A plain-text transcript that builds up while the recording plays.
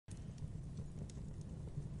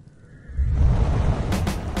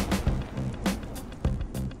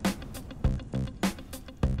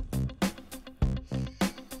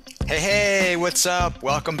Hey, what's up?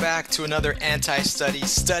 Welcome back to another Anti-Study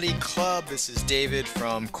Study Club. This is David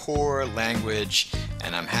from Core Language,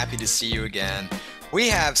 and I'm happy to see you again. We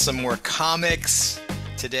have some more comics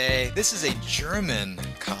today. This is a German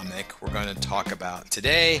comic we're going to talk about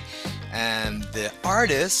today, and the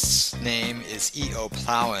artist's name is E.O.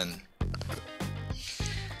 Plauen.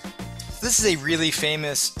 This is a really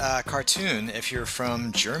famous cartoon. If you're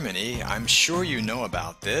from Germany, I'm sure you know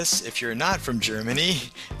about this. If you're not from Germany,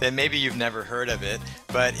 then maybe you've never heard of it.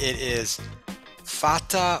 But it is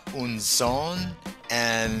Vater und Sohn,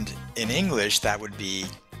 and in English that would be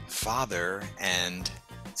father and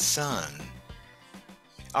son.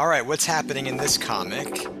 All right, what's happening in this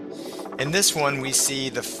comic? In this one, we see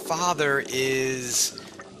the father is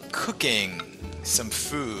cooking some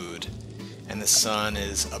food. And the son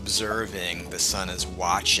is observing, the son is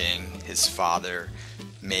watching his father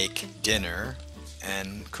make dinner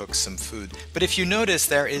and cook some food. But if you notice,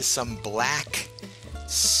 there is some black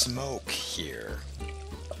smoke here.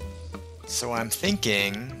 So I'm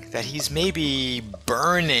thinking that he's maybe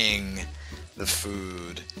burning the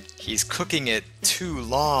food. He's cooking it too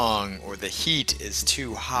long, or the heat is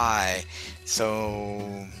too high.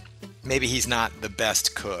 So maybe he's not the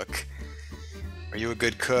best cook. Are you a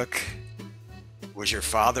good cook? Was your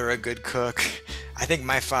father a good cook? I think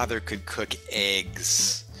my father could cook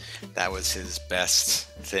eggs. That was his best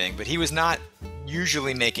thing. But he was not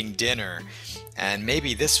usually making dinner. And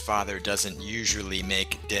maybe this father doesn't usually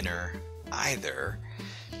make dinner either.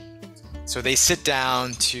 So they sit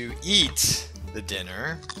down to eat the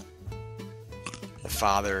dinner. The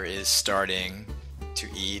father is starting to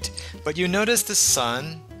eat. But you notice the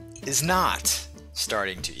son is not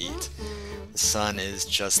starting to eat. The son is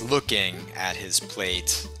just looking at his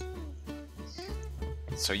plate.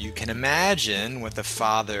 So you can imagine what the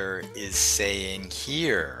father is saying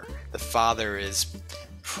here. The father is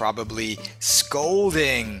probably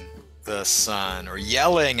scolding the son or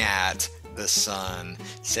yelling at the son,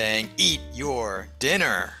 saying, "Eat your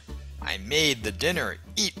dinner. I made the dinner.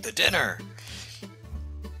 Eat the dinner."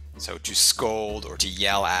 So to scold or to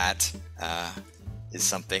yell at is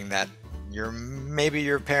something that maybe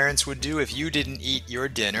your parents would do. If you didn't eat your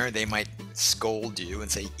dinner, they might scold you and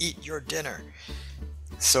say, "Eat your dinner."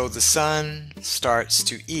 So the son starts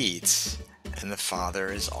to eat, and the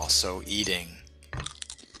father is also eating.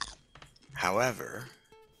 However,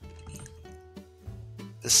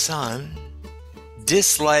 the son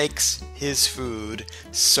dislikes his food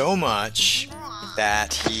so much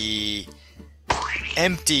that he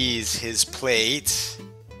empties his plate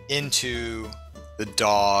into the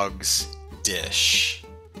dog's dish,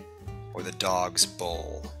 or the dog's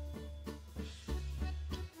bowl.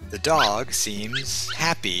 The dog seems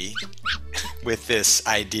happy with this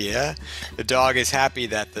idea. The dog is happy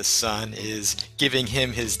that the son is giving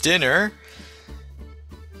him his dinner.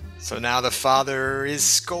 So now the father is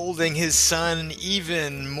scolding his son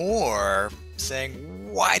even more,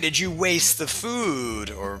 saying, "Why did you waste the food?"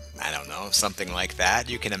 Or, I don't know, something like that.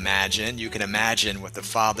 You can imagine what the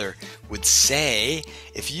father would say.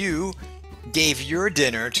 If you gave your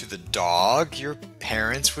dinner to the dog, your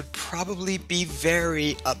parents would probably be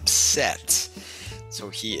very upset. So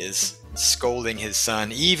he is scolding his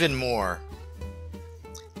son even more.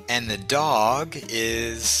 And the dog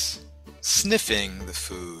is sniffing the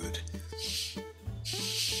food,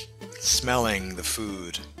 smelling the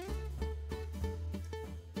food.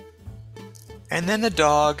 And then the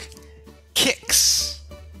dog kicks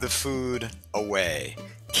the food away,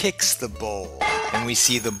 kicks the bowl, and we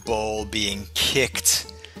see the bowl being kicked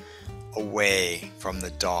away from the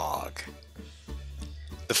dog.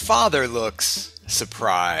 The father looks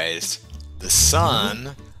surprised. The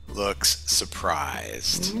son looks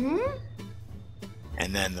surprised.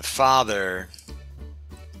 And then the father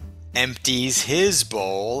empties his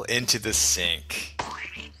bowl into the sink.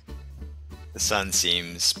 The son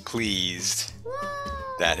seems pleased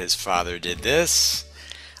that his father did this.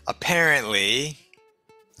 Apparently,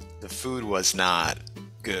 the food was not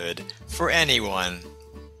good for anyone.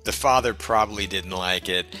 The father probably didn't like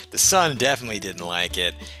it. The son definitely didn't like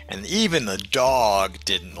it. And even the dog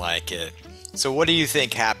didn't like it. So what do you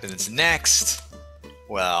think happens next?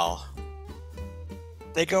 Well,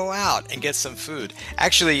 they go out and get some food.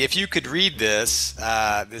 Actually, if you could read this,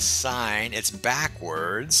 this sign, it's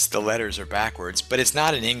backwards. The letters are backwards, but it's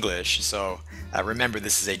not in English. So remember,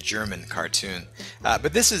 this is a German cartoon.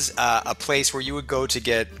 But this is a place where you would go to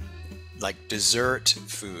get like dessert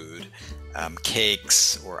food,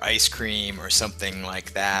 cakes or ice cream or something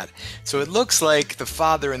like that. So it looks like the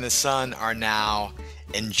father and the son are now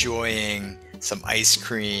enjoying some ice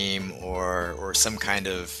cream or some kind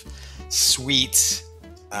of sweet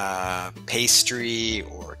pastry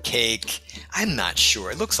or cake. I'm not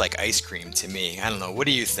sure. It looks like ice cream to me. I don't know. What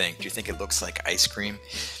do you think? Do you think it looks like ice cream?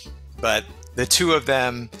 But the two of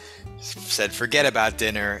them said forget about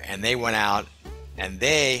dinner, and they went out, and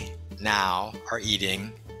they now are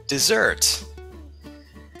eating dessert,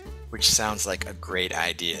 which sounds like a great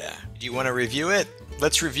idea. Do you want to review it?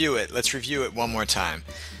 Let's review it. Let's review it one more time.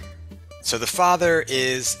 So the father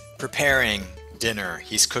is preparing dinner.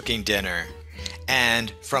 He's cooking dinner.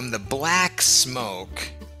 And from the black smoke,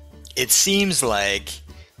 it seems like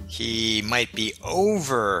he might be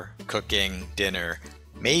overcooking dinner,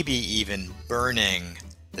 maybe even burning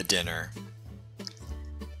the dinner.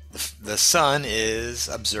 The son is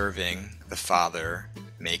observing the father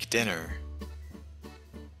make dinner.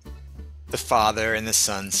 The father and the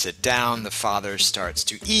son sit down. The father starts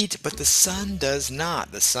to eat, but the son does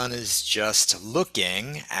not. The son is just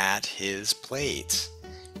looking at his plate.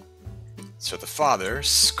 So the father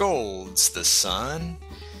scolds the son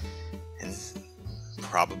and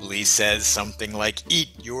probably says something like, "Eat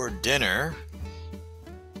your dinner."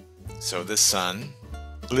 So the son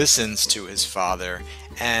listens to his father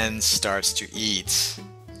and starts to eat.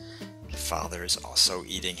 The father is also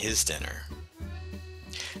eating his dinner.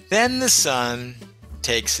 Then the son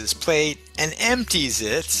takes his plate and empties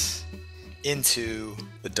it into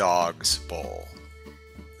the dog's bowl.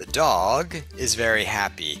 The dog is very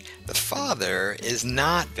happy. The father is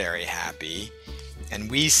not very happy.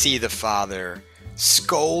 And we see the father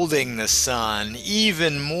scolding the son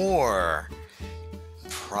even more,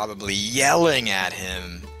 probably yelling at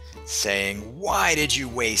him, saying, "Why did you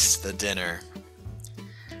waste the dinner?"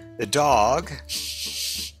 The dog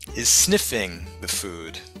is sniffing the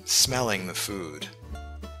food, smelling the food,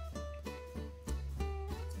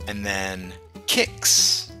 and then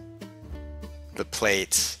kicks the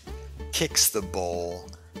plate, kicks the bowl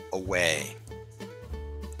away.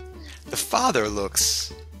 The father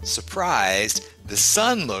looks surprised. The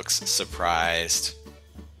son looks surprised.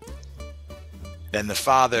 Then the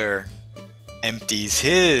father empties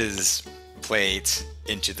his plate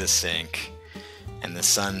into the sink, and the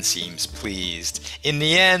son seems pleased. In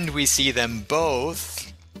the end, we see them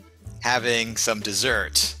both having some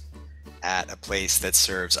dessert at a place that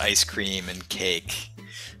serves ice cream and cake.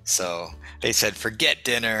 So they said, forget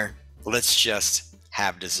dinner, let's just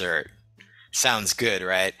have dessert. Sounds good,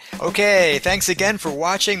 right? Okay, thanks again for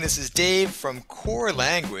watching. This is Dave from Core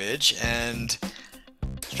Language, and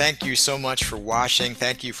thank you so much for watching.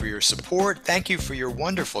 Thank you for your support. Thank you for your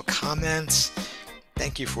wonderful comments.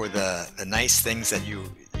 Thank you for the nice things that you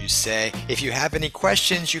say. If you have any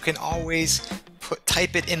questions, you can always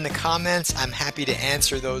type it in the comments. I'm happy to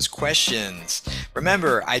answer those questions.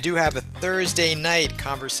 Remember, I do have a Thursday night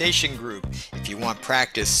conversation group. If you want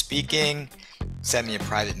practice speaking, send me a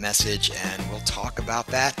private message and we'll talk about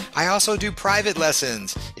that. I also do private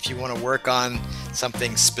lessons. If you want to work on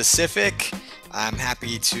something specific, I'm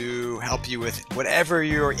happy to help you with whatever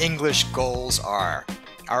your English goals are.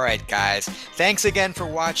 All right, guys. Thanks again for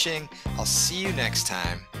watching. I'll see you next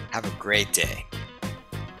time. Have a great day.